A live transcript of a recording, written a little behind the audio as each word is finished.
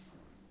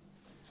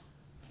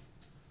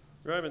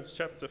Romans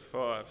chapter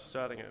 5,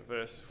 starting at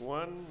verse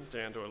 1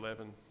 down to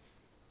 11.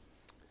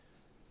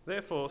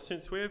 Therefore,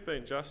 since we have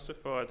been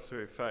justified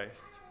through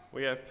faith,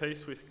 we have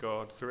peace with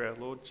God through our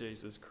Lord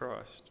Jesus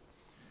Christ,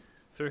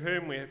 through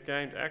whom we have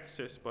gained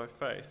access by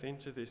faith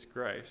into this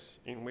grace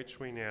in which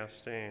we now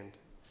stand.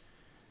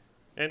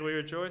 And we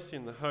rejoice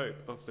in the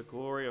hope of the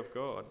glory of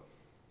God.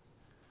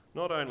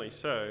 Not only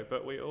so,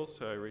 but we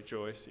also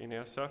rejoice in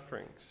our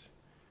sufferings,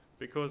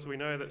 because we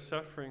know that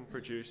suffering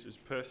produces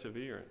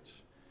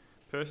perseverance,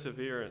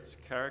 perseverance,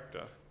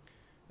 character,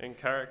 and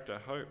character,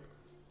 hope.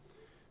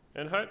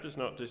 And hope does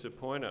not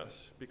disappoint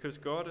us, because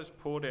God has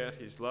poured out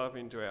his love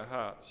into our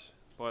hearts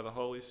by the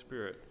Holy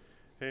Spirit,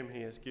 whom he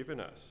has given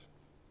us.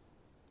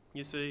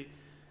 You see,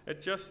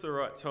 at just the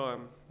right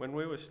time, when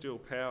we were still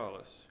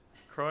powerless,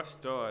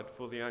 Christ died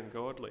for the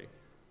ungodly.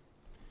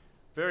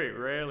 Very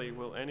rarely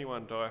will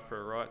anyone die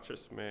for a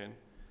righteous man,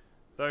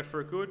 though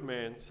for a good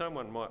man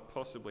someone might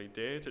possibly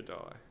dare to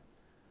die.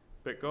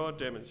 But God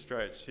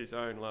demonstrates his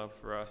own love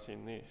for us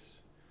in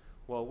this: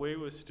 while we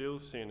were still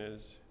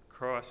sinners,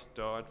 Christ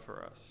died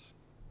for us.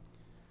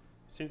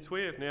 Since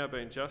we have now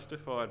been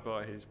justified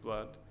by his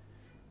blood,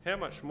 how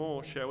much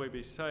more shall we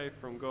be saved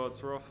from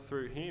God's wrath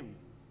through him?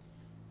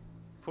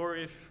 For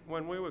if,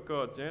 when we were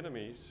God's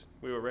enemies,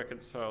 we were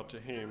reconciled to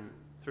him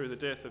through the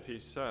death of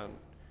his Son,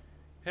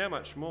 how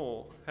much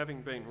more,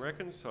 having been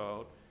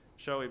reconciled,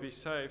 shall we be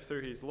saved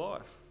through his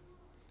life?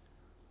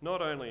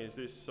 Not only is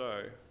this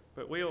so,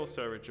 but we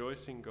also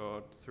rejoice in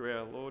God through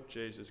our Lord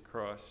Jesus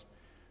Christ,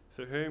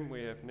 through whom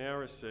we have now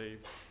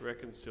received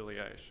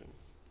reconciliation.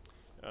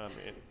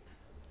 Amen.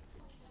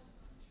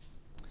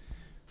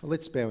 Well,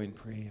 let's bow in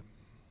prayer.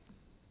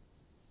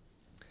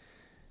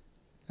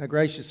 Our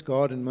gracious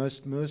God and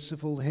most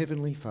merciful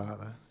Heavenly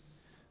Father,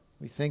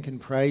 we thank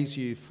and praise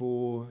you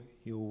for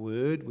your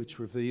word, which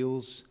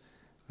reveals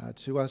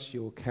to us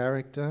your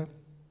character,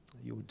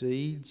 your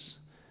deeds,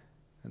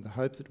 and the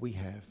hope that we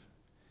have.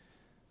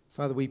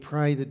 Father, we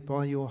pray that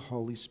by your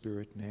Holy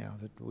Spirit now,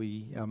 that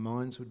our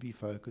minds would be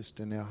focused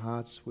and our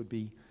hearts would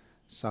be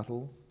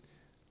subtle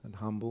and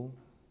humble,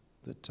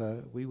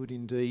 that we would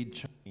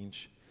indeed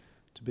change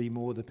to be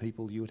more the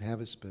people you would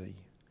have us be.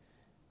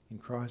 In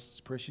Christ's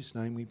precious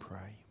name we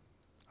pray.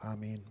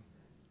 Amen.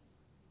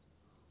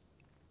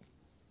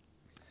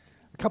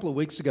 A couple of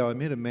weeks ago I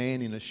met a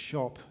man in a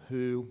shop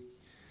who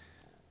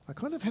I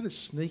kind of had a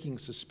sneaking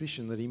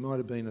suspicion that he might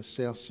have been a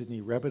South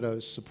Sydney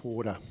Rabbitohs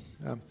supporter.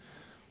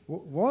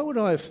 Why would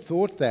I have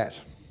thought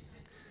that?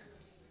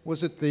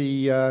 Was it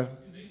the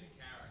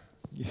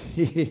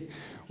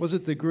was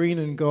it the green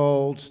and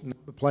gold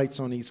number plates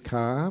on his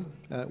car?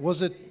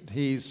 Was it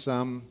his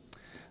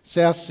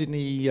South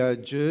Sydney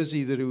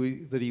jersey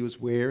that he was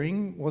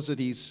wearing? Was it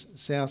his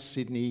South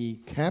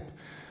Sydney cap?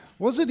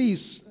 Was it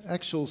his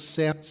actual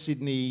South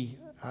Sydney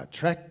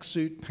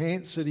tracksuit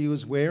pants that he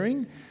was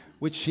wearing,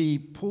 which he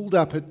pulled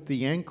up at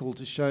the ankle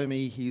to show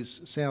me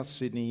his South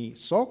Sydney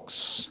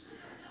socks?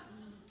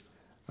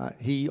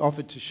 He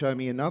offered to show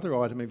me another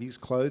item of his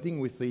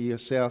clothing with the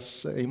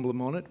South emblem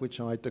on it,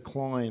 which I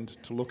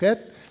declined to look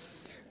at.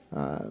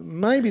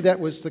 Maybe that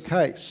was the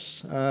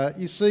case.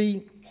 You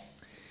see,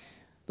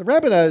 the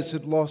Rabbitohs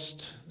had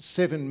lost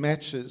 7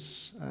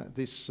 matches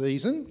this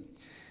season,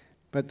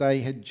 but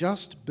they had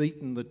just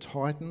beaten the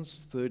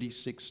Titans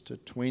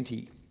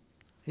 36-20.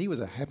 He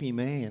was a happy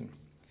man.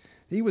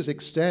 He was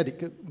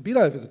ecstatic, a bit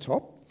over the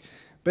top,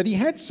 but he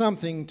had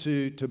something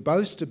to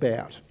boast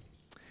about.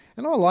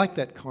 And I like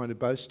that kind of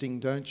boasting,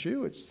 don't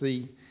you? It's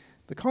the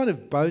kind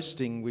of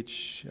boasting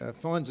which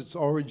finds its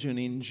origin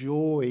in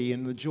joy,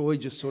 and the joy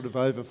just sort of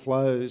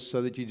overflows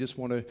so that you just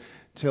want to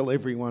tell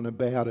everyone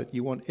about it.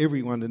 You want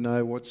everyone to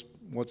know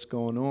what's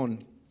going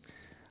on.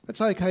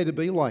 It's okay to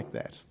be like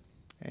that.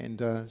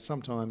 And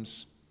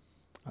sometimes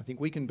I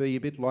think we can be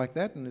a bit like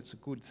that, and it's a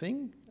good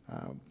thing.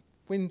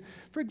 When,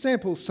 for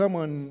example,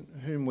 someone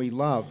whom we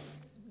love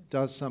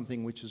does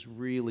something which is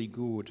really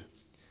good,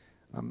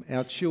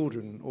 our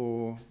children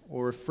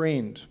or a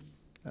friend,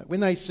 when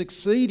they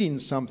succeed in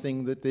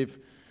something that they've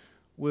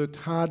worked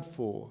hard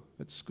for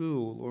at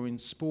school or in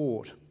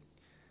sport,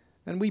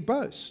 and we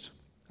boast.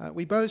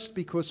 We boast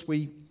because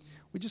we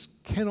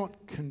just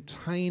cannot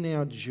contain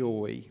our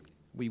joy.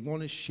 We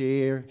want to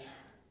share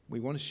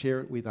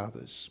it with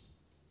others.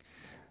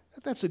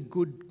 That's a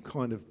good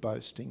kind of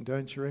boasting,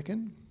 don't you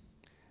reckon?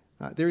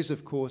 There is,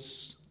 of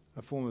course,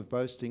 a form of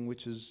boasting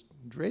which is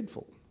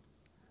dreadful.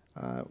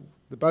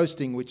 The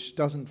boasting which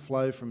doesn't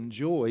flow from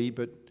joy,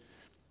 but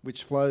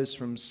which flows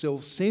from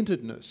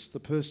self-centeredness, the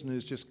person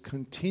who's just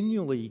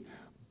continually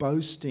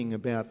boasting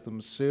about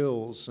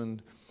themselves,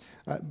 and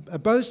a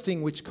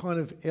boasting which kind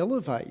of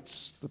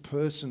elevates the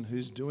person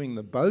who's doing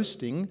the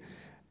boasting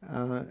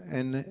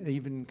and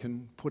even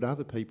can put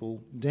other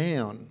people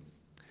down.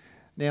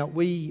 Now,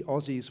 we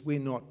Aussies, we're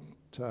not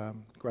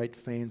great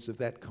fans of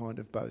that kind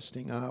of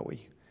boasting, are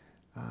we?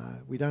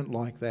 We don't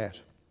like that.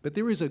 But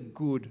there is a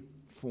good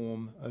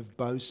form of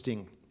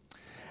boasting.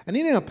 And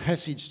in our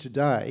passage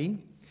today,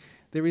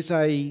 there is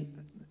a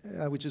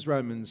which is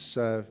Romans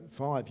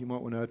 5. You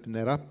might want to open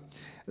that up.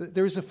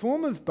 There is a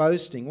form of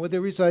boasting, or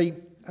there is a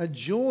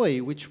joy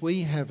which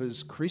we have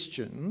as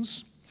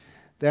Christians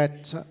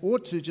that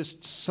ought to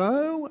just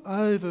so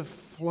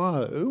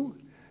overflow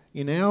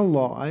in our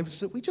lives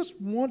that we just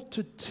want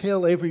to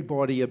tell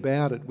everybody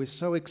about it. We're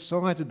so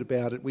excited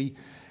about it.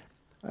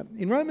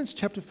 In Romans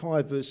chapter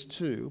 5, verse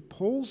 2,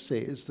 Paul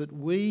says that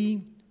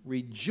we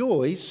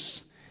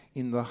rejoice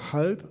in the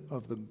hope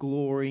of the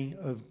glory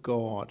of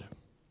God.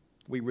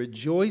 We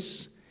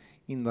rejoice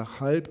in the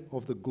hope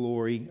of the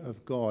glory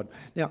of God.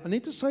 Now, I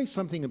need to say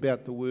something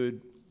about the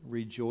word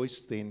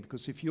rejoice then,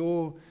 because if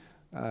you're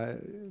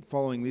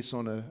following this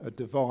on a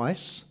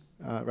device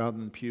rather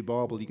than the Pew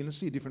Bible, you're going to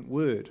see a different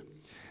word.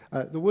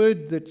 The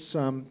word that's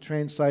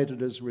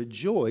translated as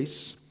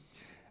rejoice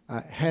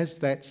has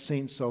that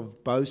sense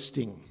of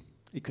boasting.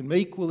 It can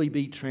equally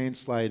be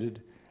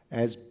translated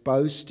as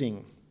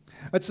boasting.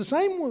 It's the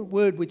same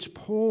word which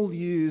Paul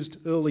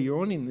used earlier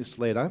on in this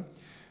letter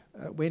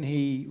when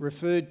he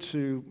referred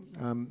to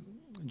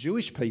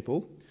Jewish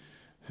people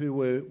who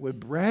were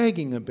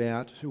bragging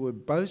about, who were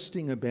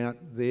boasting about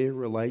their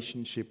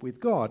relationship with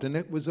God. And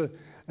it was a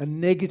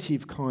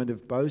negative kind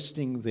of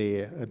boasting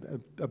there,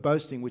 a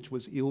boasting which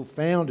was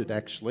ill-founded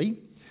actually.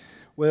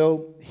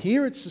 Well,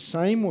 here it's the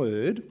same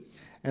word,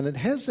 and it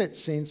has that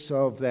sense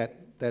of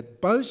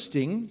that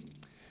boasting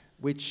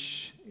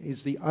which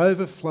is the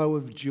overflow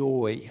of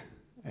joy.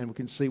 And we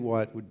can see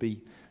why it would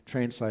be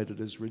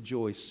translated as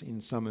rejoice in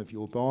some of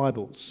your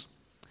Bibles.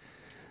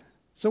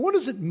 So what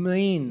does it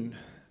mean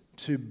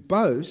to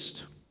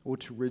boast or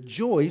to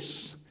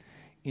rejoice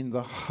in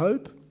the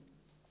hope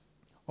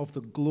of the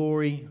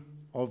glory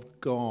of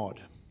God?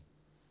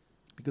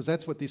 Because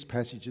that's what this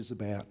passage is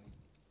about.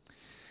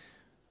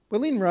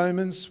 Well, in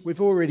Romans,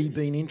 we've already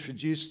been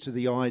introduced to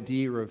the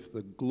idea of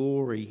the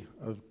glory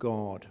of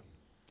God.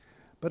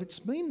 But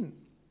it's been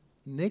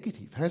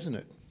negative, hasn't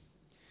it?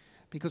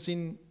 Because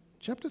in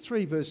chapter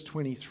 3, verse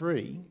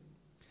 23,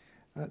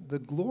 the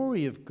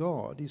glory of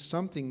God is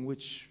something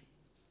which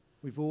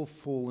we've all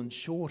fallen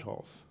short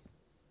of.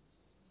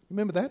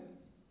 Remember that?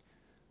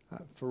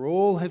 For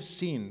all have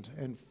sinned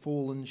and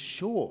fallen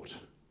short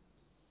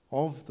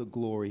of the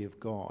glory of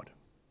God.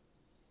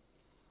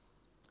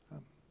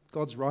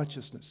 God's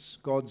righteousness,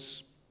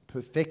 God's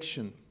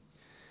perfection.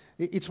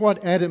 It's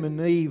what Adam and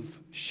Eve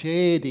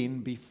shared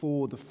in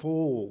before the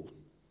fall.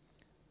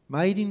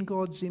 Made in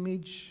God's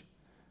image,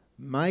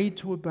 made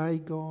to obey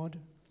God,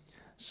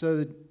 so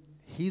that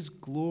His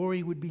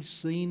glory would be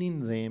seen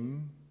in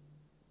them,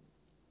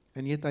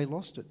 and yet they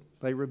lost it.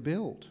 They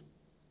rebelled.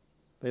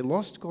 They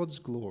lost God's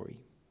glory.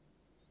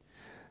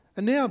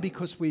 And now,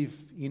 because we've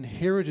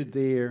inherited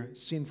their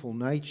sinful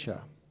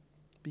nature,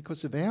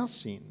 because of our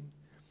sin,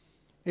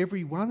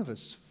 every one of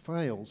us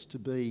fails to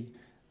be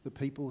the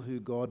people who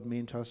God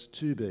meant us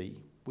to be.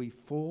 We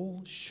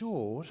fall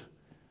short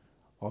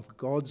of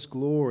God's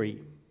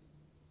glory.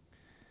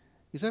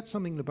 Is that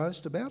something to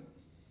boast about?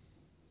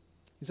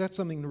 Is that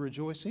something to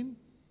rejoice in?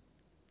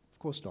 Of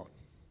course not.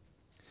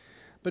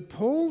 But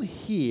Paul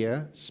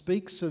here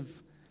speaks of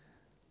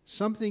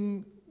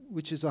something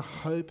which is a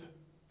hope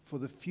for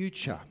the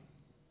future.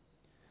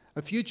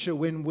 A future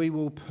when we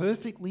will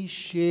perfectly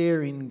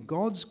share in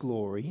God's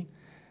glory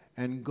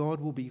and God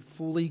will be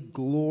fully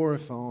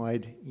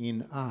glorified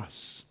in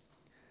us.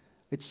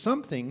 It's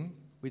something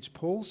which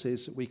Paul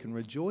says that we can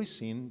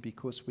rejoice in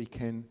because we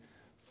can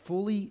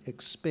fully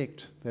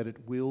expect that it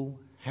will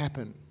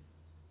happen.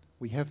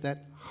 We have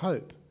that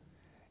hope.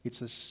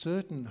 It's a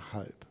certain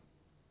hope.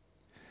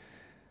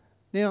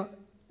 Now,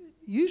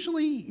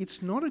 usually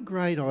it's not a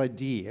great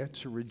idea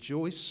to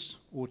rejoice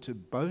or to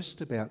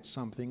boast about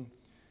something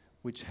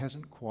which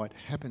hasn't quite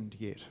happened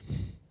yet,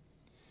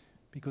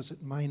 because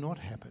it may not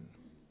happen.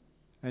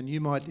 And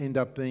you might end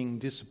up being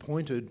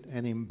disappointed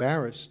and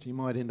embarrassed. You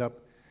might end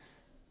up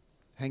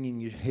hanging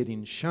your head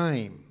in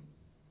shame.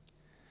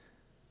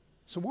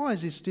 So why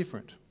is this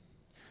different?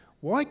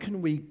 Why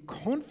can we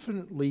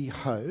confidently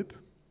hope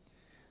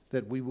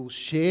that we will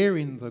share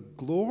in the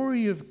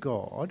glory of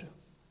God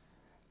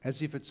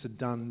as if it's a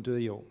done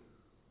deal?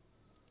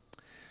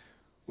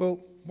 Well,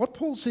 what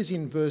Paul says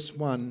in verse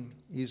 1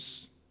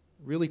 is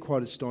really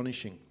quite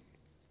astonishing.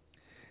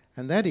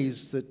 And that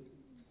is that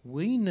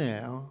we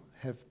now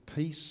have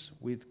peace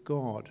with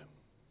God.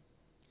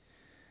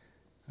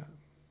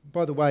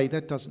 By the way,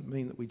 that doesn't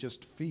mean that we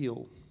just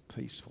feel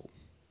peaceful.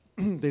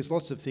 There's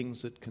lots of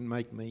things that can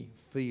make me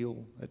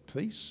feel at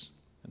peace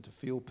and to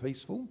feel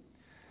peaceful.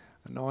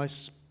 A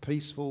nice,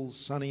 peaceful,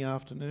 sunny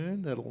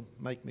afternoon, that'll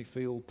make me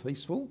feel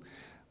peaceful.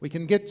 We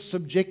can get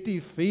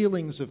subjective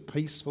feelings of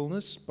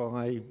peacefulness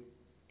by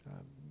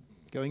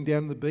going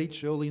down to the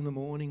beach early in the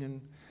morning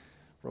and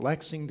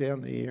relaxing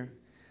down there.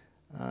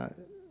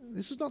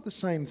 This is not the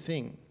same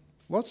thing.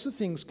 Lots of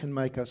things can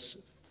make us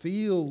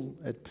feel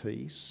at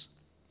peace,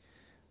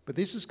 but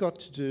this has got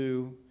to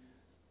do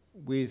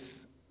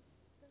with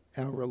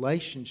our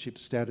relationship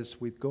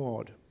status with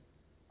God.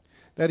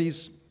 That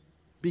is,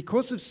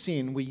 Because of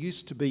sin, we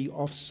used to be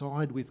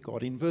offside with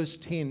God. In verse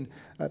 10,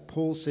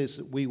 Paul says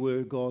that we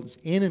were God's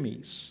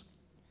enemies.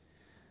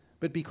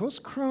 But because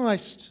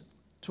Christ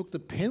took the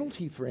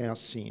penalty for our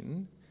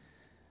sin,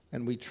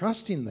 and we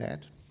trust in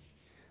that,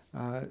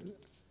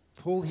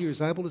 Paul here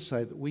is able to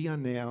say that we are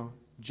now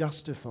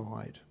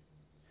justified,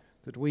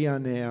 that we are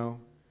now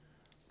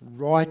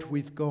right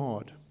with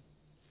God,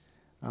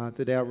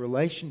 that our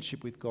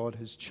relationship with God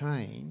has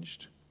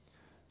changed,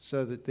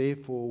 so that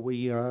therefore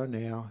we are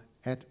now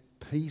at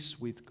peace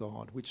with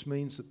God, which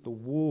means that the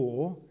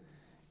war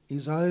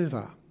is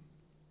over.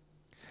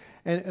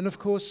 And of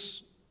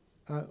course,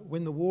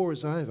 when the war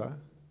is over,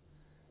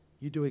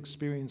 you do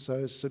experience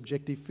those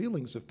subjective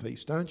feelings of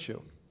peace, don't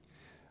you?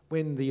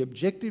 When the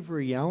objective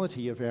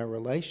reality of our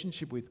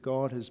relationship with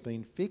God has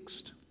been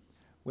fixed,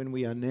 when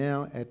we are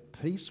now at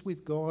peace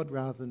with God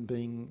rather than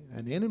being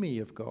an enemy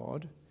of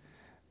God,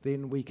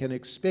 then we can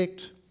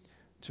expect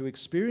to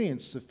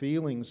experience the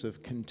feelings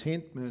of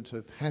contentment,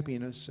 of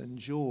happiness and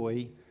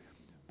joy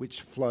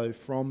which flow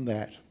from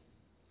that.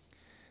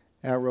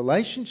 Our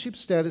relationship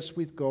status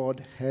with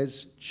God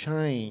has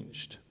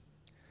changed.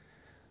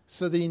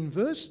 So that in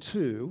verse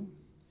 2,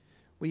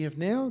 we have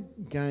now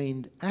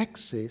gained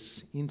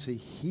access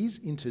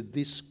into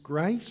this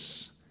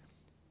grace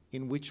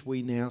in which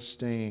we now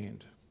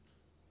stand.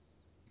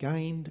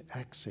 Gained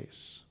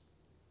access.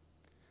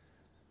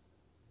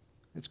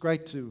 It's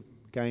great to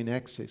gain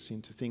access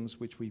into things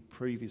which we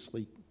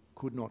previously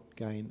could not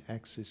gain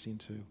access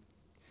into.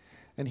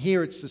 And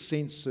here it's the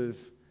sense of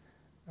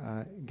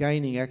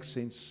gaining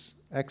access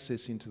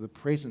into the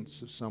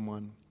presence of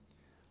someone,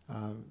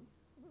 an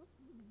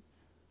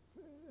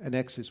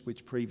access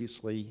which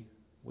previously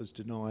was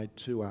denied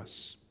to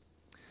us.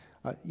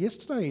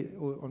 Yesterday,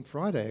 or on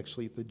Friday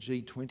actually, at the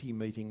G20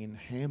 meeting in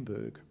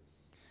Hamburg,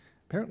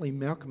 apparently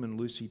Malcolm and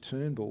Lucy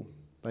Turnbull,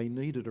 they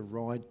needed a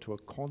ride to a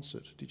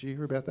concert. Did you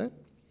hear about that?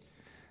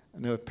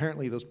 And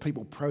apparently there's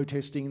people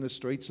protesting in the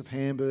streets of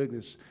Hamburg,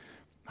 there's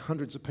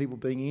hundreds of people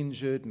being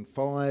injured and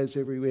fires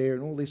everywhere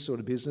and all this sort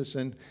of business.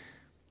 And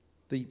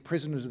the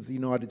President of the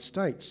United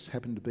States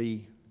happened to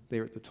be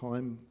there at the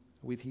time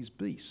with his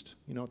beast.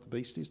 You know what the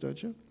beast is,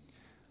 don't you?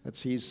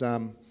 That's his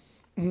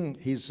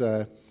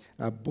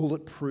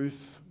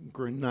bulletproof,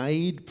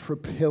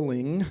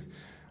 grenade-propelling,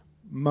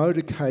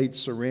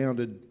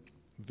 motorcade-surrounded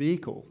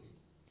vehicle.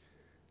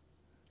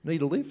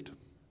 Need a lift?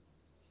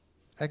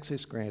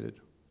 Access granted.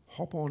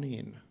 Hop on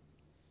in.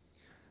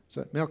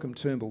 So Malcolm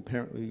Turnbull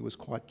apparently was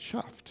quite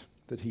chuffed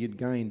that he had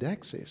gained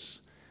access,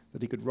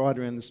 that he could ride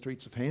around the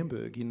streets of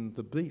Hamburg in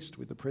the Beast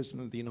with the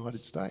President of the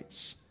United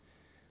States.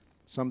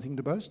 Something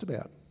to boast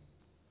about.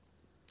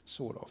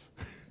 Sort of.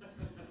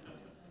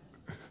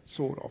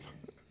 Sort of.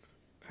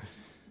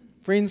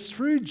 Friends,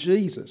 through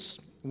Jesus,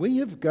 we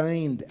have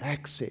gained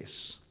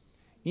access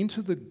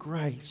into the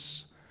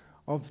grace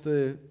of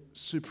the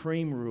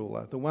supreme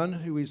ruler, the one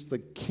who is the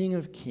King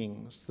of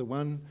Kings, the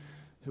one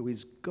who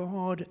is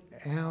God,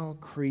 our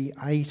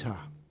Creator.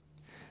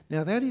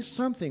 Now that is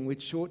something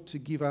which ought to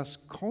give us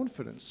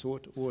confidence,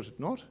 ought it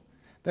not?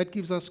 That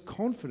gives us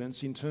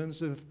confidence in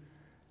terms of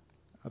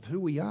who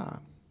we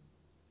are.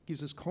 It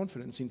gives us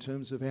confidence in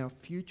terms of our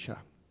future.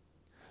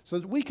 So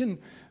that we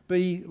can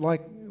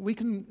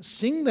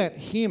sing that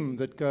hymn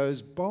that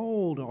goes,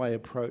 "Bold I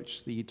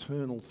approach the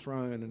eternal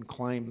throne and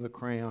claim the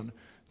crown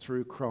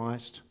through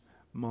Christ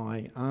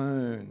my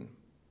own."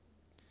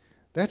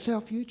 That's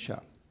our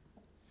future.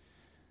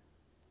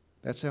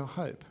 That's our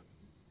hope.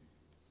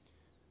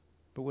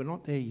 But we're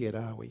not there yet,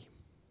 are we?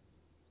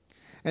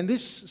 And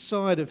this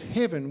side of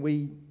heaven,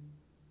 we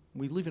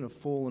live in a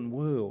fallen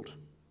world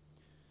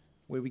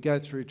where we go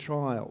through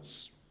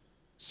trials,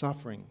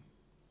 suffering,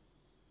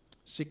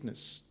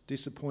 sickness,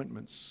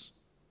 disappointments,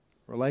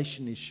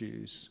 relationship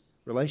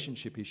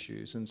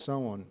issues, and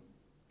so on.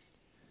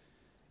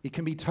 It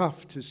can be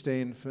tough to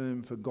stand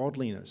firm for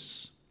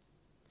godliness.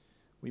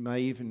 We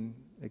may even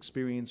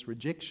experience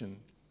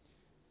rejection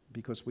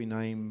because we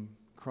name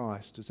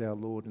Christ as our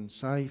Lord and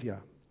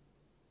Saviour.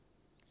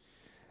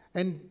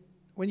 And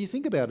when you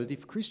think about it,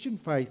 if Christian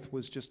faith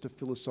was just a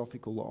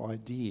philosophical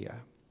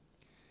idea,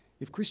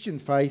 if Christian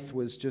faith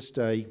was just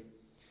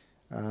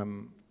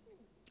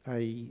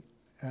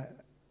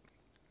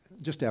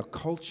just our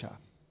culture,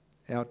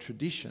 our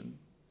tradition,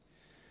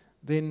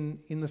 then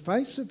in the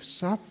face of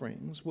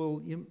sufferings,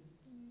 well, you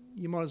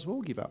might as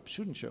well give up,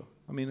 shouldn't you?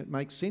 I mean, it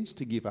makes sense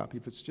to give up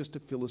if it's just a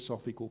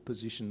philosophical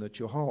position that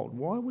you hold.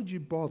 Why would you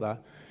bother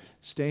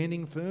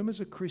standing firm as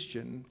a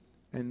Christian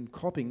and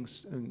copping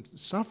and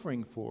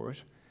suffering for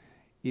it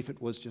if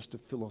it was just a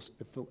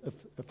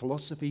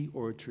philosophy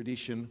or a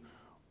tradition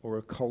or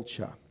a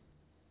culture?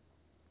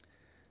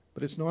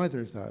 But it's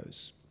neither of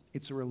those.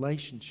 It's a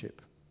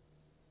relationship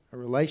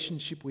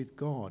with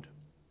God.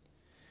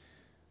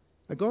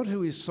 A God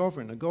who is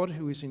sovereign, a God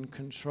who is in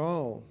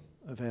control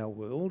of our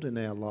world and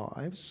our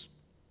lives,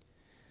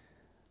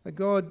 a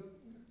God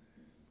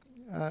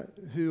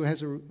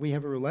who we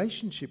have a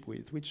relationship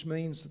with, which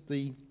means that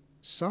the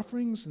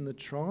sufferings and the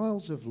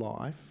trials of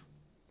life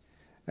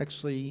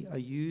actually are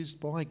used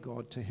by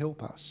God to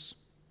help us.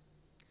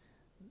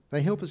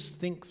 They help us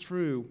think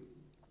through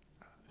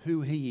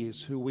who he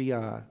is, who we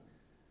are,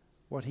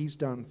 what he's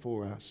done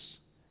for us.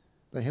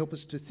 They help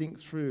us to think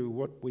through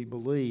what we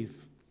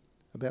believe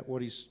about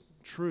what is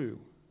true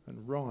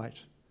and right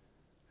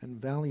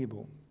and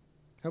valuable.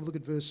 Have a look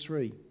at verse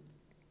 3.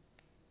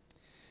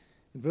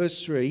 In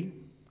verse 3,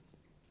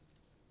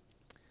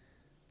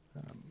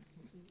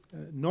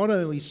 not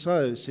only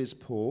so, says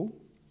Paul,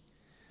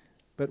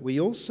 but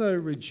we also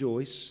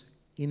rejoice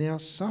in our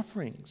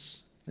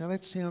sufferings. Now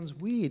that sounds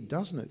weird,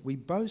 doesn't it? We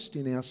boast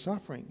in our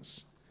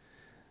sufferings.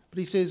 But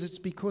he says it's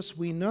because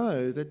we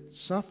know that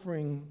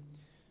suffering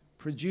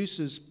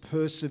produces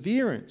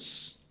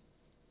perseverance.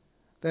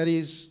 That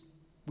is,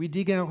 we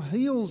dig our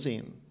heels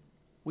in,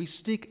 we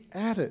stick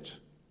at it.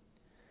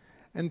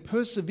 And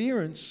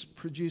perseverance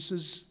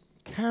produces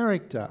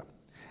character.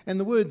 And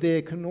the word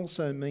there can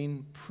also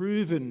mean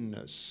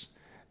provenness.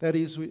 That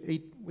is,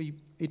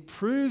 it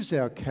proves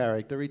our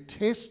character, it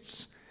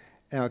tests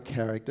our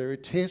character,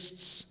 it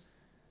tests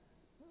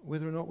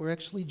whether or not we're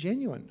actually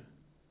genuine.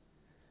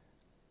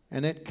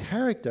 And that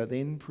character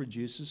then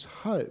produces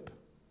hope.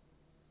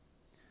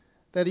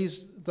 That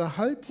is, the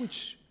hope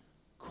which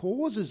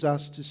causes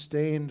us to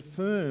stand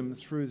firm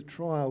through the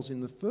trials in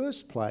the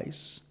first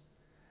place,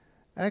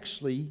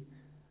 actually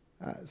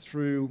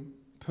through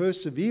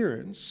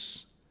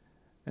perseverance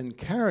and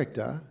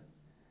character,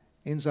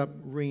 ends up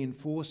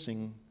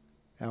reinforcing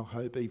our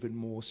hope even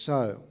more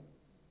so.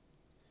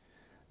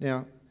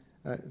 Now,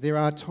 there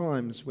are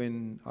times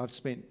when I've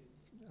spent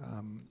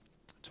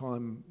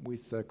time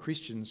with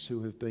Christians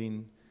who have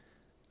been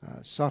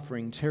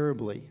suffering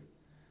terribly.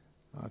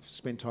 I've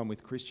spent time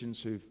with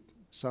Christians who've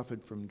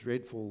suffered from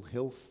dreadful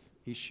health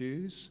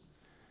issues.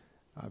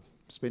 I've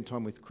spent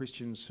time with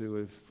Christians who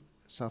have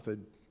suffered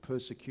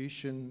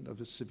persecution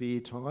of a severe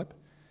type,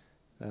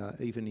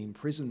 even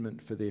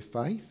imprisonment for their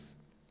faith.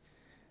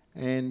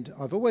 And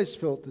I've always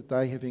felt that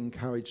they have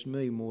encouraged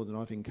me more than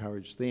I've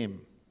encouraged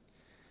them,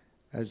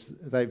 as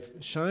they've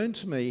shown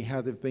to me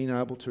how they've been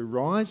able to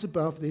rise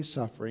above their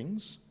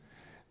sufferings.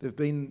 They've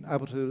been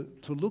able to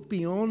look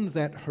beyond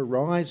that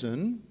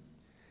horizon,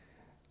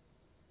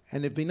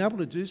 and they've been able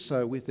to do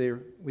so with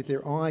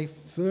their eye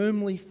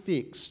firmly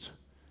fixed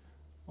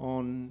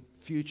on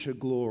future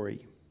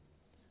glory,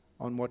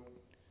 on what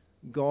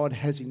God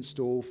has in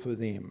store for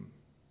them.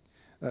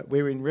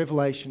 Where in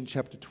Revelation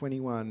chapter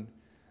 21,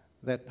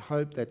 that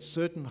hope, that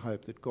certain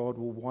hope that God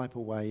will wipe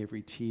away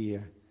every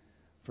tear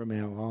from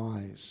our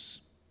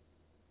eyes.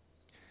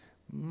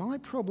 My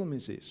problem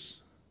is this.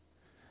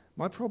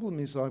 My problem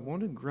is I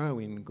want to grow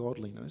in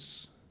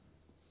godliness,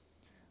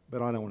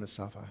 but I don't want to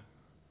suffer.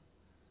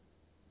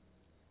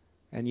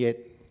 And yet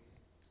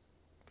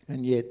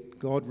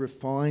God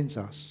refines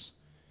us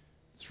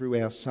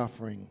through our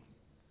suffering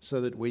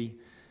so that we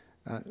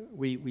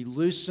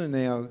loosen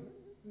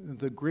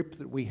the grip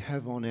that we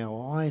have on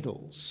our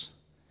idols,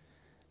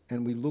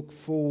 and we look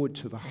forward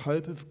to the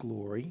hope of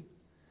glory,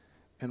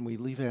 and we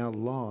live our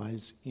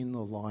lives in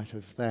the light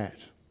of that.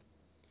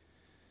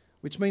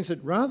 Which means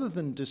that rather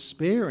than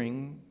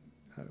despairing,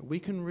 we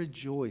can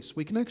rejoice.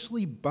 We can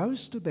actually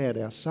boast about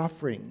our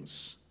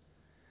sufferings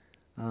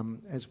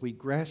as we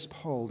grasp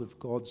hold of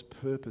God's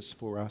purpose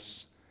for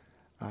us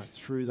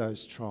through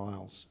those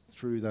trials,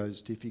 through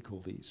those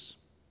difficulties.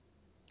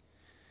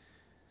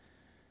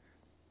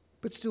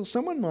 But still,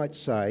 someone might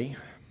say,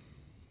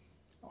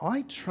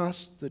 I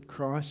trust that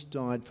Christ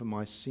died for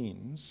my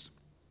sins,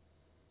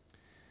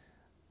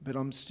 but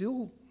I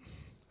still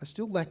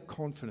lack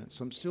confidence.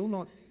 I'm still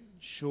not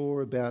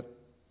sure about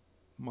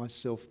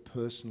myself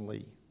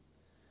personally.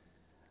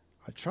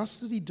 I trust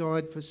that he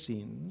died for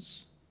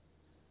sins,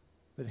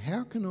 but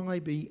how can I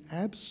be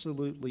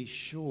absolutely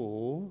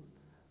sure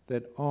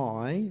that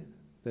I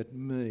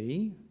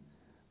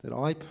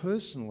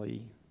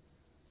personally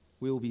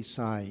will be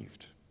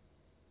saved?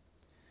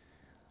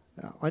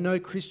 I know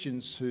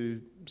Christians who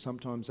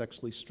sometimes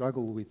actually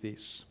struggle with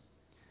this,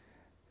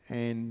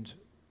 and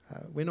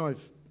when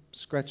I've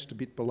scratched a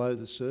bit below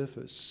the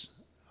surface,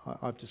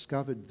 I've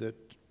discovered that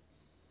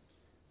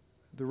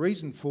the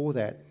reason for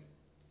that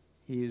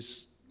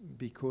is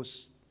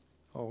because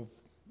of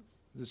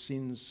the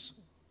sins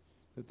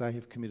that they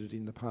have committed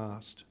in the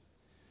past.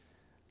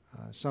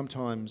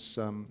 Sometimes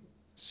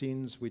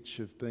sins which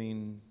have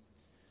been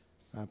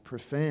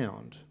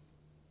profound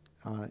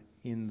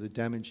in the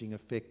damaging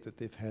effect that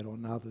they've had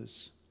on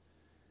others,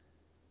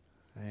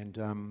 and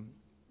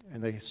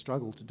they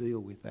struggle to deal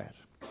with that.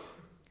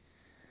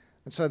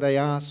 And so they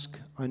ask,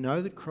 I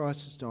know that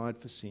Christ has died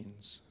for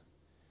sins,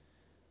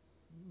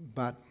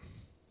 but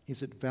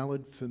is it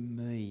valid for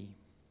me?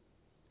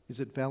 Is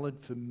it valid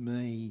for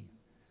me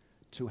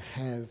to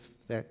have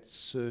that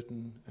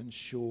certain and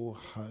sure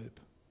hope?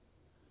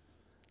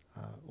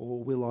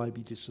 Or will I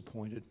be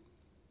disappointed?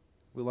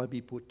 Will I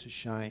be put to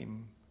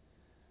shame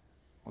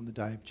on the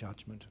day of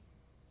judgment?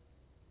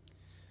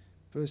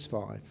 Verse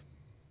 5.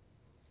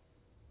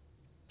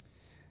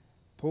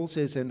 Paul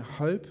says, and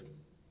hope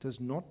does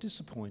not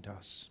disappoint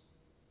us,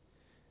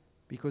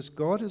 because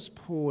God has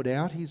poured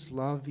out his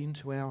love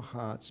into our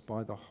hearts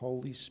by the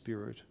Holy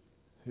Spirit,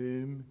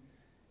 whom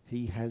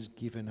he has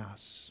given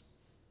us.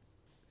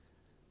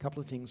 A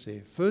couple of things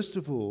there. First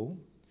of all,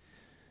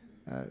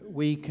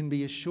 we can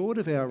be assured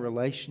of our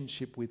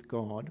relationship with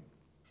God,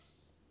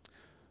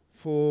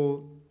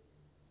 for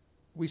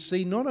we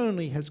see not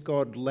only has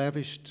God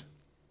lavished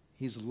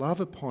his love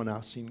upon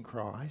us in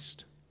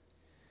Christ,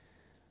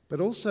 but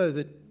also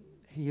that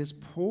he has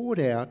poured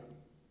out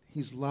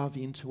his love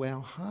into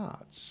our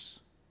hearts.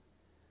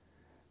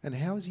 And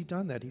how has he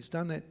done that? He's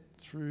done that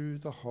through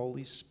the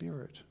Holy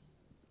Spirit.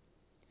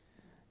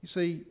 You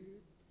see,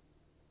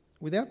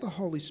 without the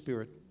Holy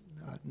Spirit,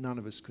 none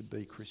of us could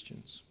be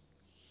Christians.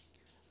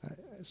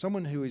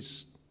 Someone who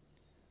is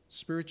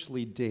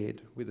spiritually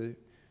dead with a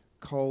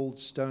cold,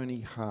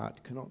 stony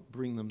heart cannot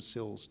bring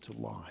themselves to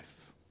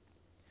life.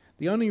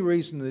 The only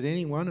reason that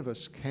any one of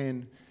us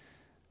can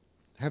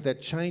have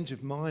that change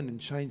of mind and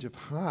change of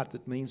heart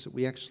that means that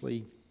we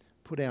actually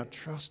put our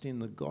trust in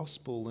the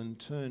gospel and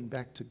turn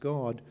back to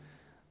God,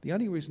 the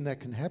only reason that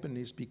can happen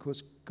is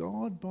because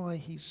God, by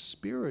his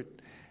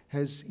Spirit,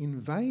 has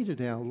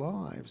invaded our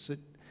lives. That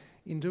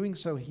in doing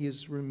so, he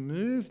has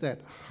removed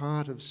that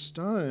heart of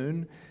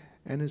stone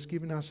and has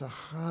given us a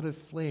heart of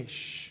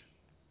flesh,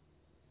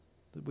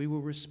 that we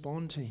will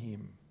respond to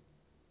him.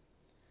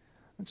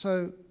 And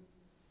so,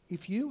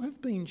 if you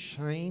have been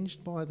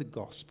changed by the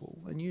gospel,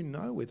 and you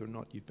know whether or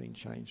not you've been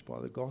changed by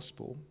the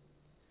gospel,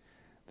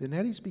 then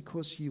that is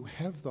because you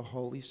have the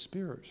Holy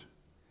Spirit.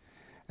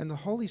 And the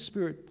Holy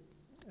Spirit,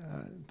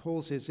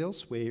 Paul says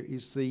elsewhere,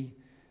 is the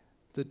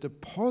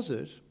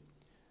deposit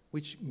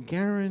which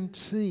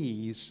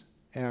guarantees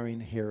our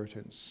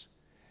inheritance,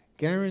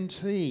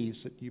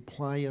 guarantees that you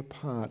play a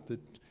part, that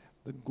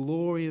the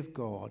glory of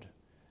God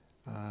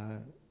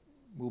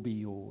will be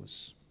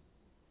yours.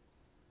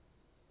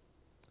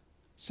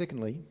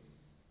 Secondly,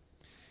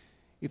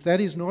 if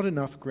that is not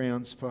enough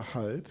grounds for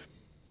hope,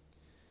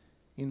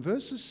 in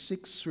verses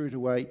 6 through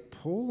to 8,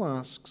 Paul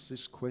asks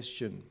this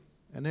question,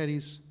 and that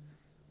is,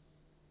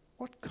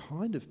 what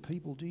kind of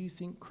people do you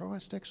think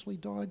Christ actually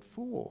died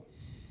for?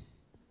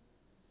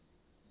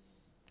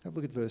 Have a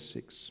look at verse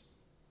 6.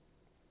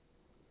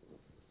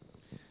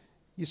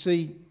 You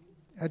see,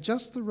 at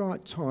just the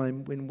right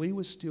time when we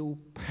were still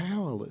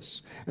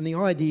powerless, and the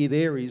idea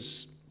there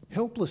is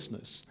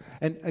helplessness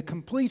and a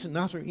complete and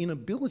utter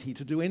inability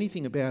to do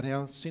anything about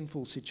our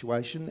sinful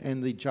situation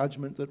and the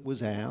judgment that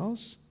was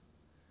ours.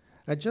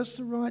 At just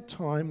the right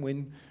time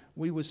when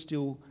we were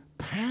still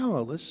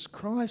powerless,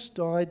 Christ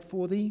died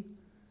for the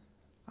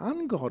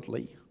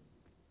ungodly.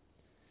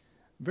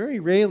 Very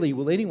rarely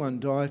will anyone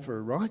die for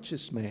a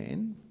righteous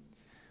man,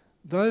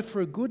 though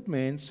for a good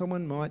man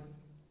someone might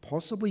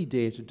possibly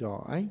dare to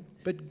die,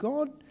 but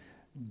God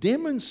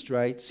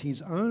demonstrates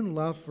his own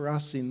love for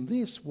us in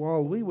this: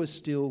 while we were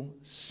still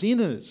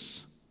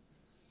sinners,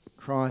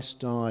 Christ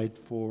died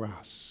for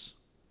us.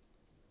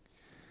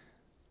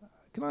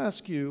 Can I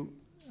ask you,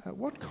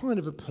 what kind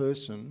of a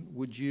person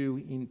would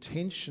you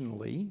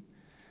intentionally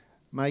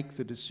make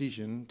the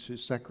decision to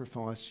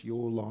sacrifice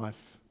your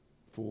life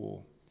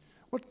for?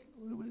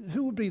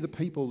 Who would be the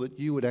people that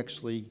you would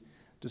actually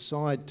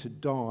decide to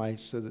die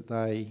so that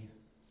they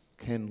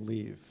can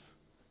live?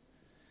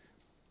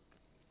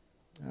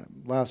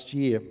 Last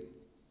year,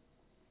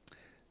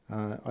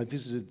 I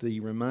visited the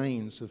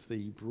remains of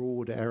the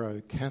Broad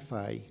Arrow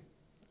Cafe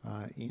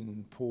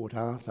in Port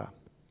Arthur,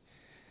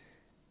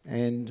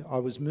 and I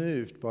was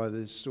moved by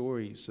the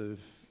stories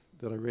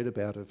that I read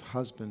about of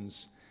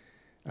husbands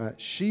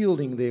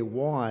shielding their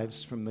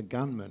wives from the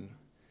gunmen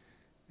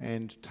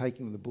and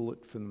taking the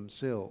bullet for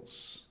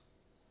themselves.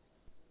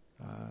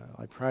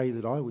 I pray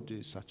that I would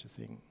do such a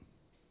thing.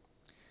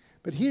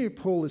 But here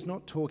Paul is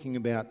not talking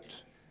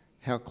about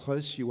how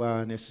close you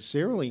are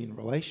necessarily in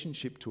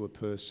relationship to a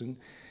person.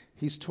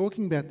 He's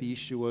talking about the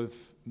issue of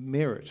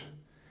merit,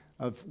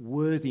 of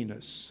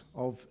worthiness,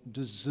 of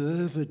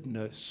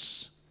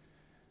deservedness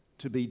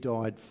to be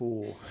died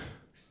for.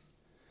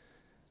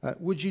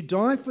 Would you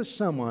die for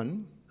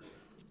someone?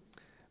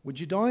 Would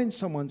you die in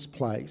someone's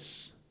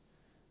place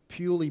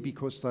purely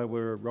because they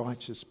were a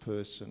righteous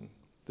person,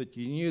 that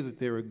you knew that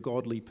they're a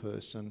godly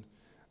person,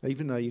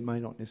 even though you may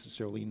not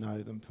necessarily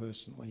know them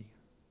personally?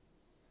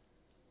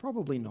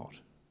 Probably not.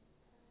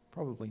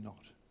 Probably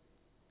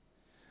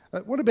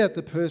not. What about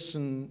the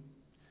person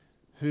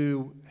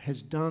who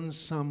has done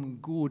some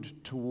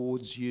good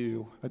towards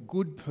you, a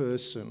good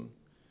person?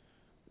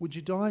 Would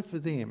you die for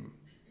them?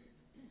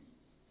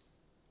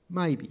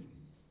 Maybe.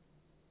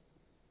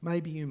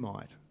 Maybe you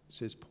might,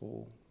 says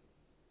Paul.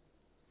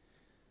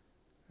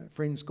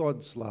 Friends,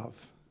 God's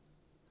love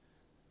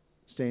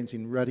stands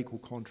in radical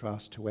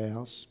contrast to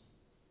ours,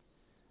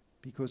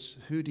 because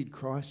who did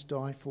Christ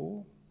die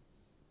for?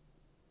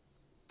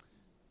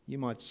 You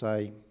might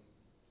say,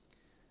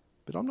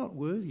 but I'm not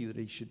worthy that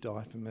he should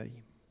die for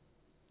me.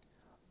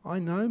 I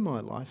know my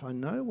life. I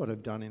know what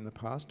I've done in the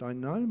past. I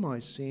know my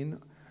sin.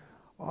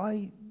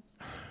 I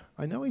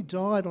know he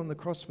died on the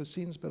cross for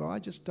sins, but I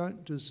just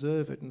don't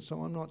deserve it, and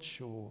so I'm not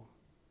sure.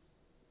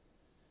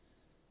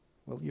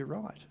 Well, you're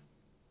right.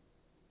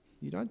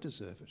 You don't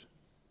deserve it.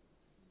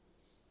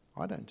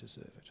 I don't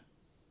deserve it.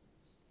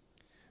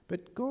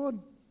 But God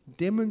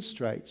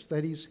demonstrates,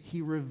 that is, he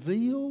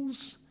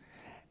reveals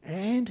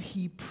and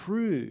he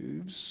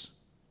proves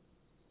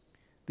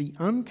the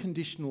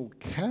unconditional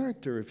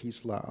character of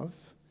his love,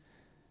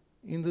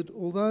 in that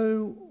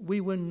although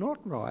we were not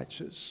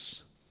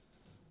righteous,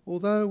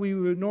 although we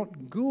were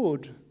not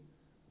good,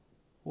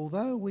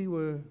 although we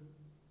were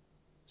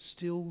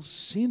still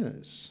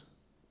sinners,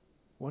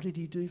 what did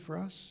he do for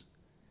us?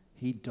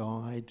 He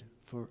died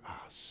for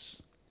us.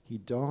 He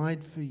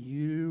died for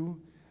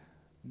you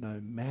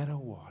no matter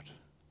what,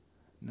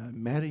 no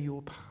matter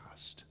your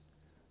past,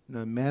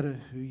 no matter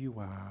who you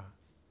are.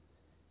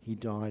 He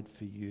died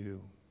for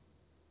you.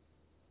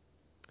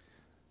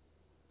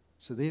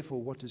 So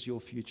therefore, what does your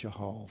future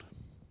hold?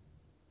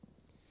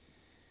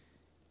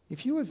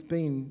 If you have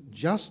been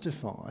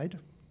justified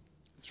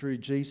through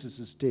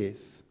Jesus'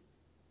 death,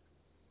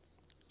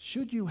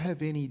 should you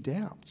have any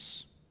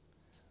doubts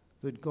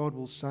that God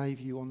will save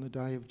you on the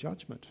day of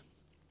judgment?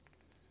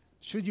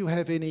 Should you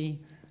have any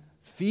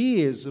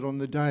fears that on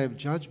the day of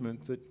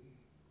judgment that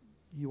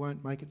you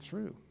won't make it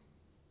through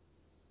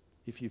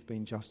if you've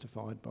been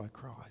justified by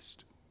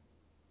Christ?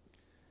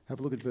 Have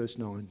a look at verse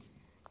 9.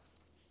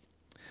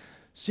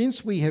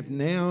 Since we have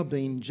now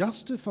been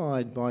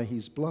justified by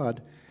his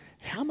blood,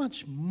 how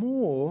much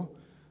more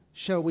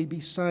shall we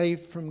be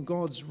saved from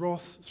God's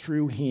wrath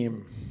through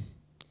him?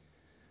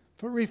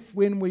 For if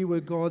when we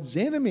were God's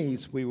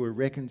enemies we were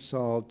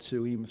reconciled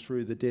to him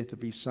through the death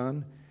of his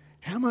Son,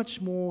 how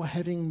much more,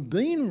 having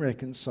been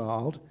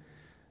reconciled,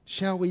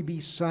 shall we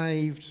be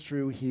saved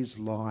through his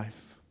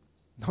life?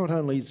 Not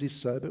only is this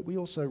so, but we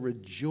also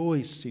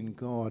rejoice in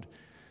God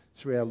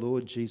through our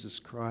Lord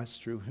Jesus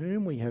Christ, through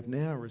whom we have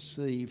now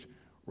received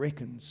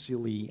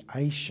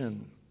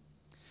reconciliation.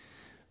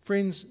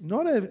 Friends,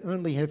 not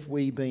only have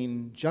we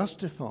been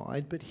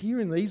justified, but here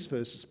in these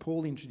verses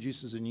Paul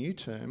introduces a new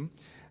term,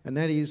 and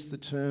that is the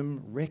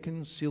term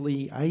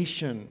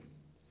reconciliation.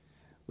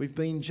 We've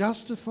been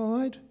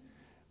justified,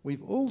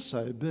 we've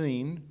also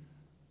been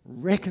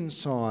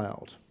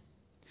reconciled.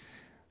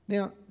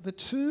 Now, the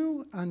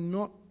two are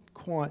not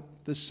quite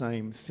the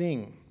same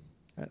thing.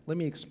 Let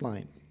me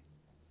explain.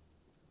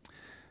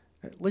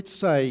 Let's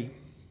say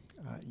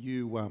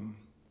you're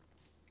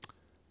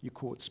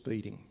caught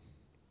speeding.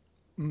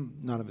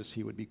 None of us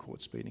here would be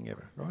caught speeding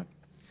ever, right?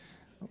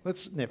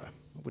 Never.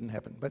 It wouldn't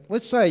happen. But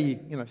let's say,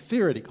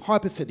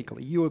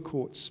 hypothetically, you were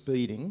caught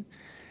speeding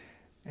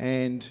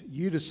and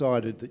you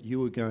decided that you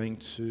were going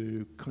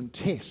to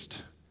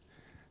contest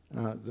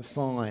the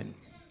fine.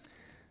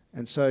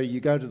 And so you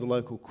go to the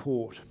local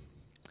court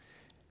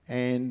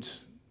and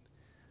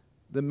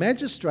the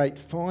magistrate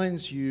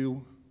finds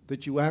you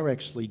that you are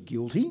actually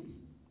guilty,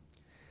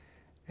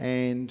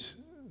 and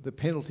the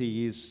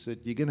penalty is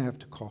that you're going to have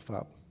to cough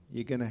up.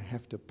 You're going to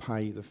have to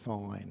pay the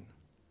fine.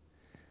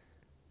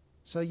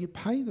 So you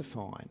pay the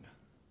fine.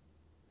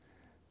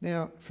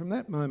 Now, from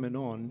that moment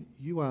on,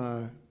 you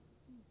are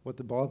what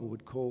the Bible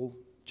would call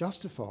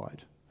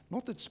justified.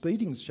 Not that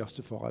speeding is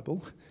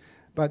justifiable,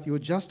 but you're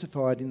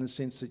justified in the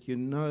sense that you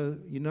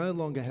no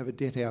longer have a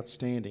debt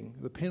outstanding.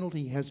 The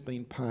penalty has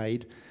been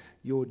paid.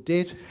 Your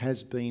debt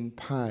has been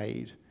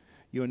paid.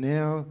 You're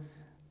now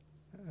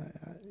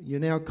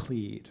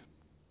cleared.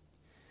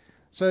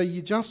 So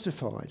you're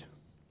justified.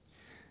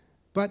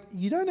 But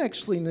you don't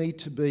actually need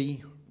to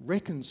be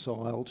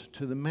reconciled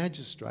to the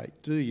magistrate,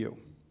 do you?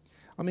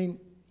 I mean,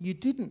 you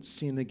didn't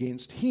sin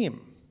against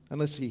him,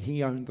 unless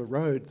he owned the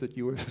road that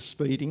you were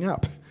speeding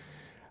up.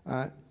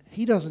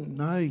 He doesn't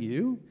know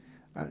you,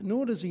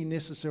 nor does he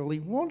necessarily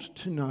want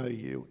to know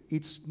you.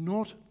 It's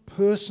not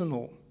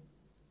personal.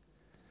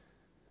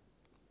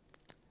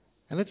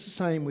 And it's the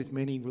same with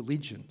many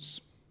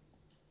religions.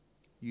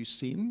 You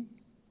sin,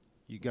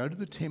 you go to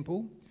the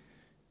temple,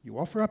 you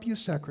offer up your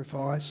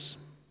sacrifice,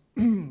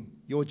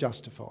 you're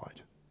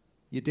justified.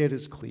 Your debt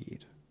is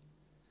cleared.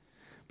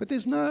 But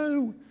there's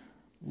no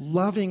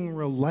loving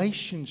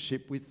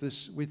relationship with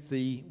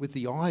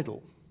the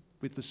idol,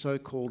 with the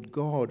so-called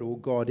god or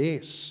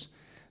goddess.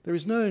 There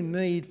is no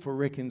need for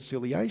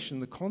reconciliation.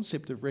 The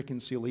concept of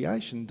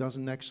reconciliation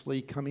doesn't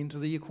actually come into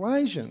the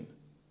equation.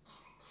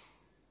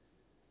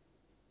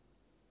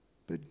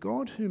 But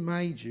God who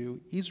made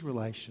you is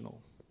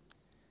relational,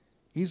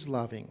 is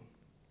loving.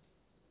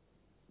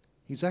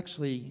 He's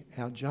actually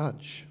our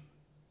judge,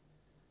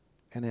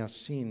 and our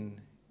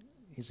sin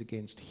is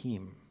against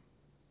him.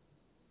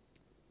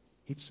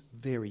 It's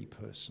very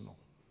personal,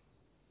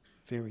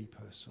 very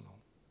personal.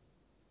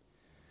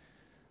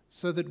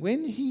 So that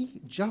when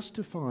he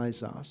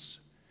justifies us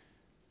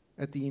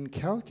at the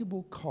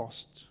incalculable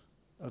cost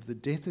of the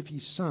death of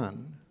his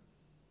Son,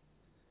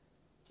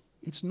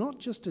 it's not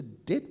just a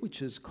debt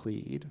which is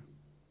cleared,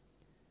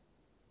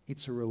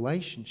 it's a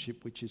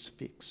relationship which is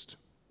fixed,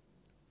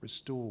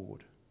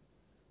 restored,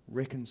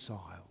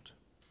 reconciled.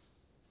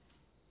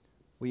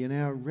 We are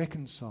now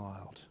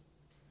reconciled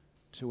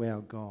to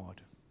our God.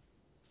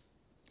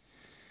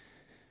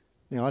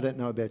 Now, I don't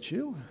know about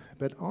you,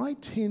 but I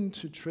tend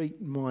to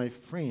treat my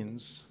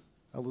friends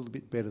a little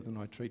bit better than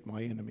I treat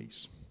my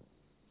enemies.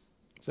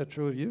 Is that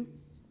true of you?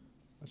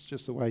 That's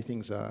just the way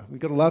things are. We've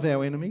got to love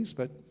our enemies,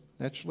 but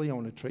naturally I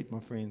want to treat my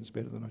friends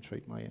better than I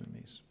treat my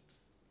enemies.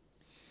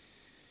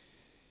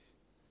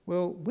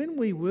 Well, when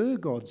we were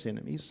God's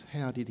enemies,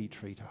 how did he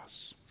treat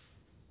us?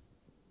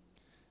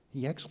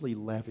 He actually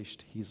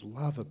lavished his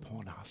love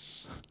upon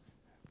us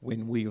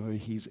when we were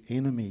his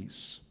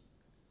enemies.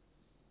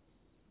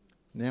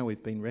 Now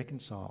we've been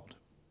reconciled.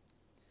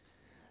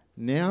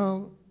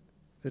 Now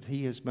that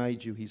he has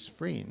made you his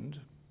friend,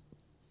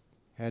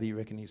 how do you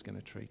reckon he's going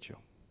to treat you?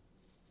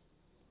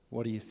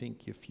 What do you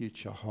think your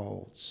future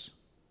holds?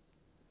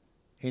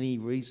 Any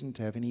reason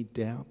to have any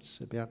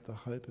doubts about the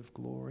hope of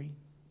glory?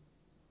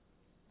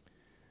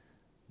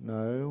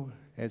 No,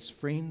 as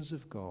friends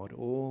of God,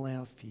 all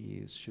our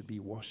fears should be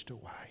washed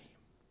away.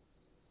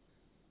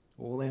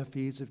 All our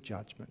fears of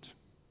judgment,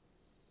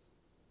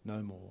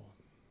 no more.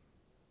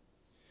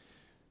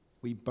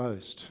 We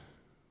boast,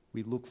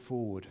 we look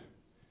forward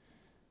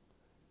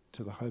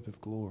to the hope of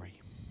glory,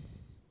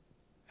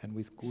 and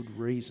with good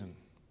reason.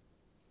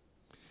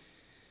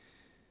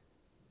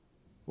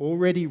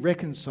 Already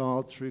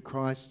reconciled through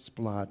Christ's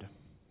blood,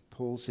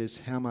 Paul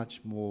says, how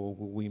much more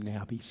will we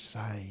now be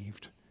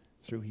saved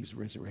through his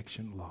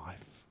resurrection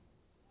life?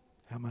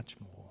 How much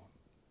more?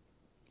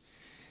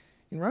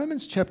 In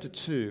Romans chapter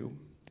 2,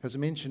 as I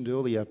mentioned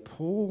earlier,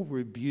 Paul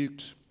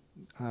rebuked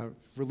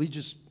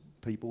religious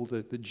people,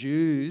 the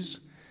Jews,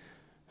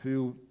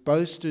 who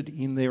boasted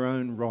in their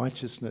own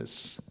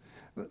righteousness.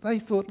 They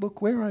thought,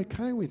 look, we're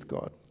okay with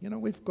God. You know,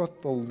 we've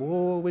got the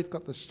law, we've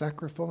got the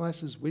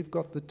sacrifices, we've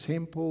got the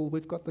temple,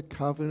 we've got the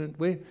covenant.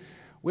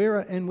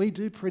 And we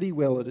do pretty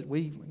well at it.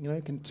 We,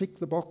 can tick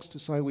the box to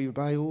say we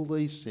obey all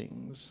these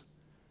things.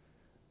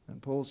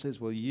 And Paul says,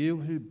 well, you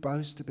who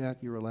boast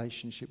about your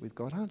relationship with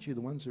God, aren't you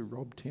the ones who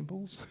rob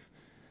temples?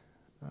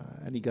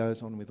 And he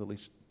goes on with a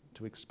list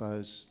to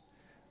expose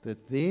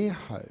that their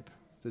hope,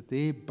 that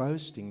their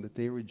boasting, that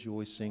their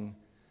rejoicing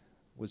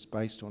was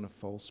based on a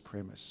false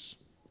premise.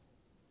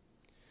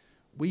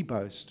 We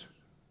boast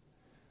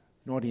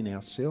not in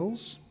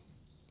ourselves,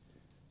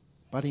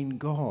 but in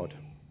God.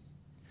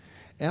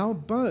 Our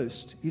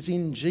boast is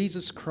in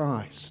Jesus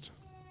Christ.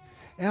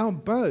 Our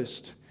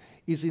boast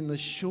is in the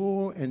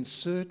sure and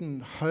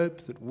certain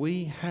hope that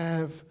we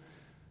have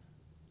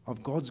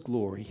of God's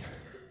glory.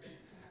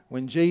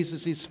 When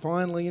Jesus is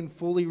finally and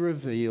fully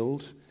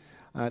revealed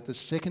at the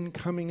second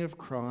coming of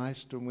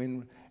Christ, and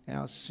when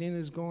our sin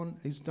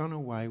is done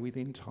away with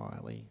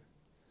entirely,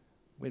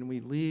 when we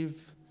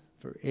live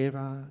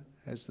forever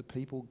as the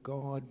people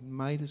God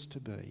made us to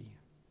be,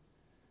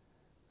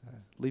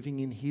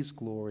 living in his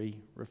glory,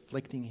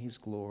 reflecting his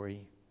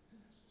glory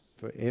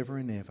forever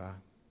and ever,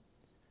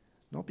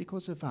 not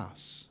because of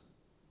us,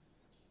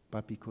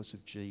 but because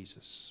of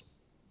Jesus.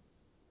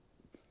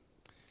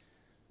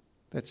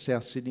 That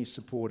South Sydney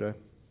supporter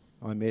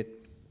I met,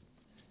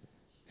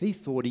 he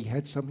thought he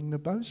had something to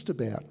boast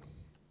about.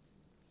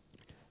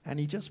 And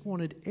he just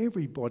wanted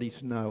everybody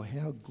to know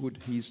how good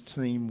his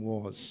team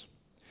was.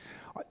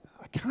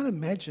 I can't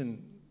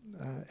imagine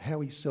how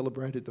he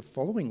celebrated the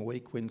following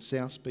week when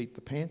South beat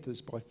the Panthers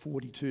by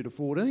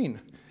 42-14.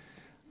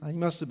 He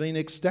must have been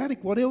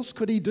ecstatic. What else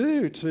could he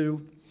do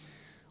to...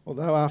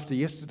 Although after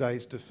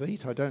yesterday's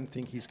defeat, I don't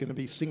think he's going to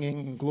be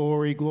singing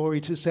Glory, Glory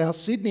to South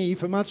Sydney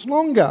for much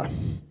longer.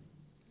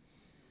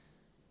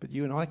 But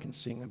you and I can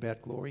sing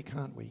about glory,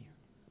 can't we?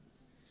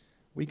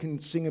 We can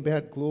sing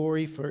about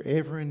glory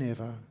forever and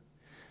ever.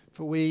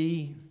 For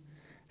we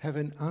have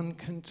an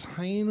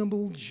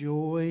uncontainable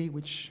joy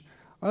which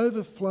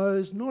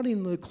overflows not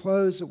in the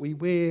clothes that we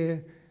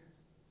wear,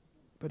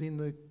 but in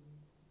the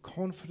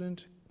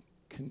confident,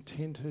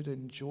 contented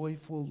and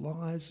joyful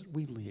lives that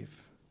we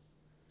live.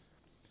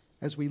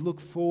 As we look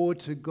forward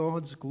to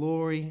God's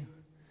glory,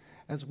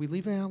 as we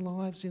live our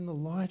lives in the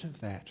light of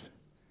that,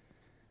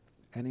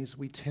 and as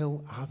we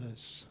tell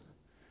others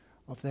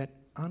of that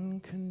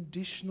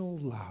unconditional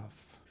love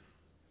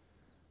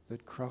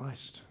that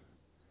Christ,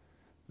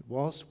 that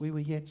whilst we were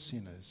yet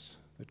sinners,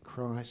 that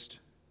Christ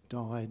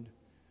died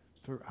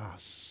for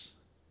us,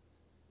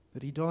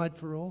 that he died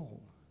for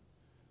all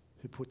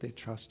who put their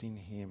trust in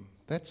him.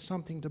 That's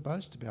something to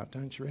boast about,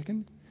 don't you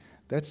reckon?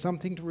 That's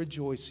something to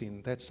rejoice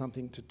in. That's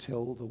something to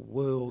tell the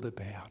world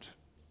about.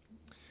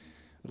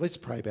 Let's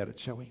pray about it,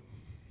 shall we?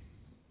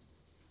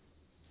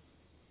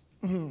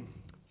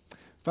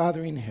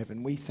 Father in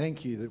heaven, we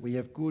thank you that we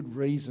have good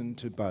reason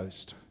to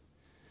boast,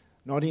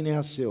 not in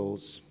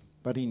ourselves,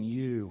 but in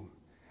you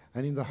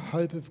and in the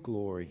hope of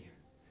glory.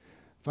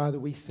 Father,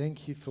 we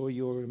thank you for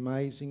your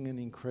amazing and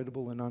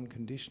incredible and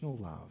unconditional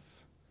love,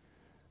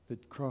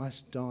 that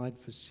Christ died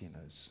for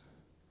sinners.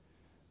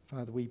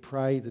 Father, we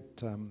pray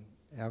that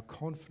our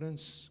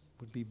confidence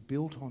would be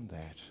built on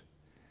that,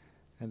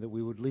 and that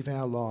we would live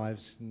our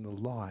lives in the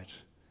light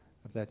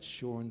of that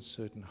sure and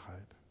certain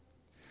hope.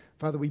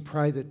 Father, we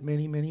pray that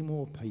many, many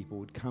more people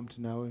would come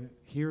to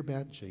hear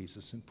about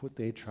Jesus and put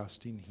their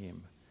trust in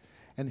him,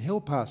 and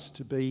help us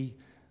to be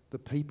the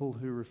people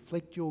who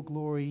reflect your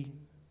glory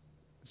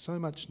so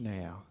much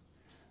now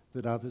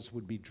that others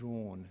would be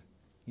drawn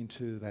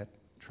into that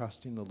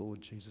trust in the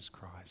Lord Jesus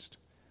Christ.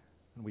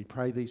 And we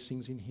pray these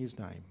things in his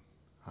name.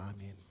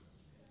 Amen.